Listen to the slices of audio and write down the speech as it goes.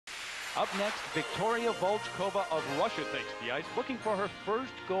Up next, Viktoria Volchkova of Russia takes the ice, looking for her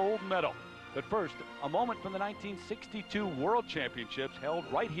first gold medal. But first, a moment from the 1962 World Championships held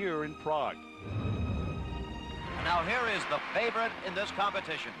right here in Prague. Now here is the favorite in this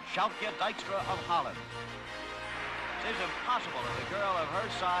competition, Sjoukje Dijkstra of Holland. It seems impossible that a girl of her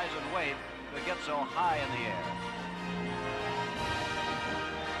size and weight could get so high in the air.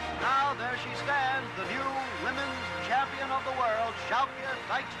 Now there she stands, the new women's champion of the world, Sjoukje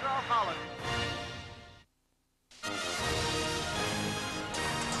Dijkstra of Holland.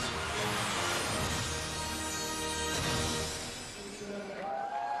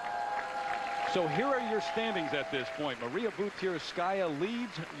 So here are your standings at this point. Maria Butirskaya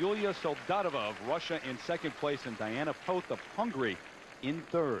leads, Yulia Soldatova of Russia in second place, and Diana Poth of Hungary in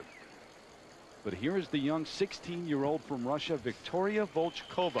third. But here is the young 16-year-old from Russia, Viktoria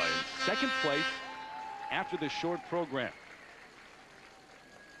Volchkova, in second place after the short program.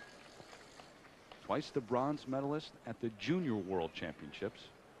 Twice the bronze medalist at the Junior World Championships.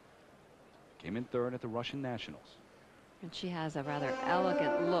 Came in third at the Russian Nationals. And she has a rather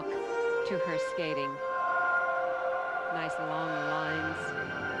elegant look to her skating. Nice long lines,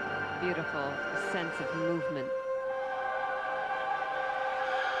 beautiful sense of movement.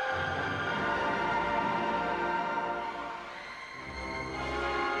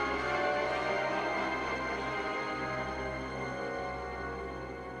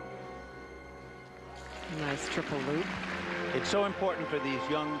 Nice triple loop. It's so important for these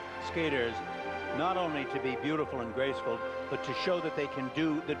young skaters not only to be beautiful and graceful, but to show that they can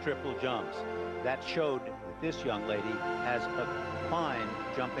do the triple jumps. That showed that this young lady has a fine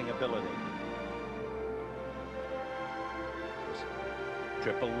jumping ability.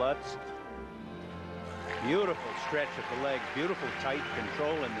 Triple Lutz. Beautiful stretch of the leg, beautiful tight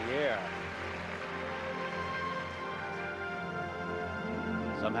control in the air.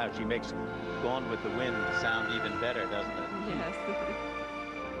 Somehow she makes Gone with the Wind sound even better, doesn't it? Yes.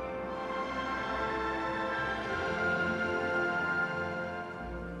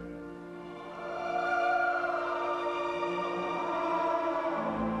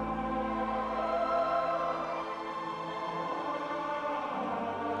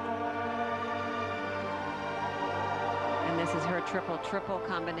 And this is her triple-triple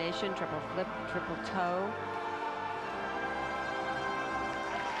combination, triple flip, triple toe.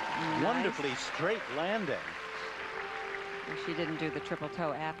 Nice. Wonderfully straight landing. Well, she didn't do the triple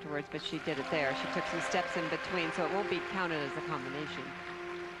toe afterwards, but she did it there. She took some steps in between, so it won't be counted as a combination.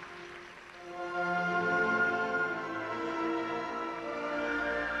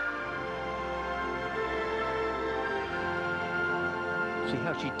 See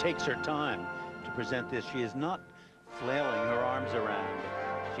how she takes her time to present this. She is not flailing her arms around.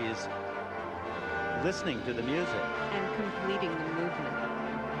 She is listening to the music. And completing the movement.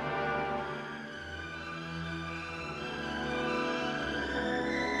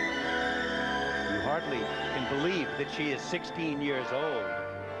 Hardly can believe that she is 16 years old.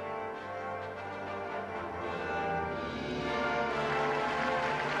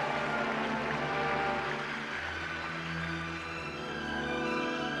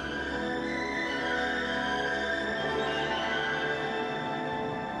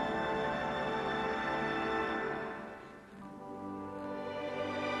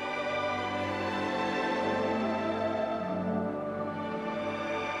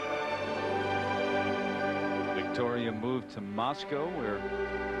 Viktoria moved to Moscow, where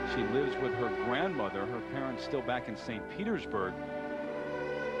she lives with her grandmother. Her parents still back in St. Petersburg.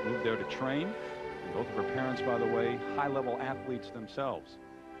 Moved there to train. And both of her parents, by the way, high-level athletes themselves.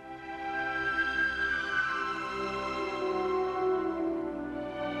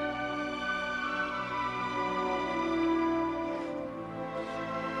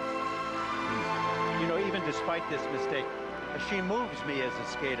 You know, even despite this mistake, she moves me as a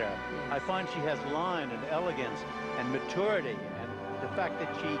skater. I find she has line and elegance and maturity, and the fact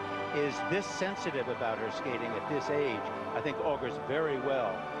that she is this sensitive about her skating at this age, I think augurs very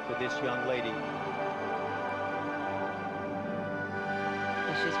well for this young lady.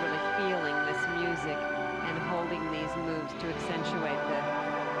 And she's really feeling this music and holding these moves to accentuate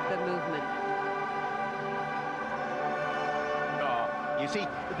the movement. You see,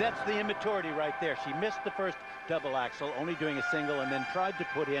 that's the immaturity right there. She missed the first double axel, only doing a single, and then tried to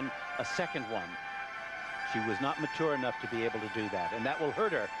put in a second one. She was not mature enough to be able to do that, and that will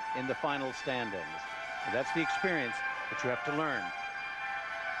hurt her in the final standings. And that's the experience that you have to learn.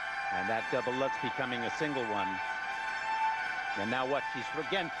 And that double Lutz becoming a single one. And now what? She's,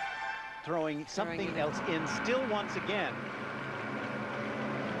 again, throwing something else in, still once again.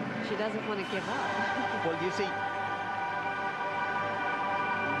 She doesn't want to give up. Well, you see,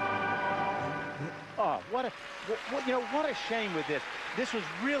 what a shame with this. This was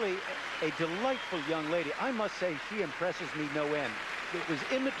really a delightful young lady. I must say, she impresses me no end. It was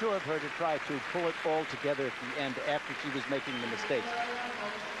immature of her to try to pull it all together at the end after she was making the mistakes.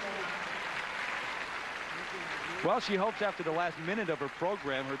 Well, she hopes after the last minute of her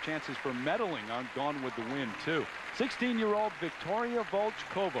program, her chances for medaling aren't gone with the wind, too. 16-year-old Viktoria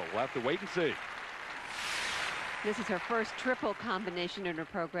Volchkova. We'll have to wait and see. This is her first triple combination in her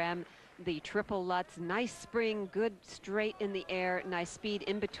program. The triple Lutz, nice spring, good straight in the air, nice speed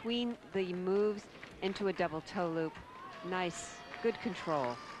in between the moves into a double toe loop. Nice, good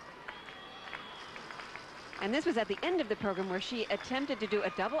control. And this was at the end of the program where she attempted to do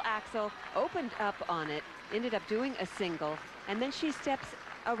a double axel, opened up on it, ended up doing a single, and then she steps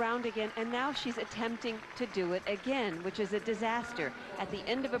around again, and now she's attempting to do it again, which is a disaster. At the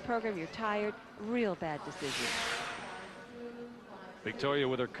end of a program, you're tired, real bad decision. Viktoria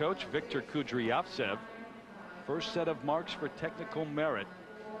with her coach, Viktor Kudryavtsev. First set of marks for technical merit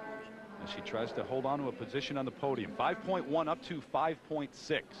as she tries to hold on to a position on the podium. 5.1 up to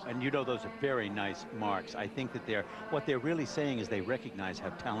 5.6. And you know, those are very nice marks. I think that what they're really saying is they recognize how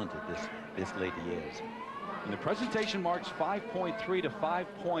talented this lady is. And the presentation marks 5.3 to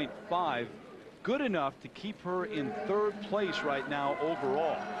 5.5. Good enough to keep her in third place right now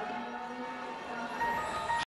overall.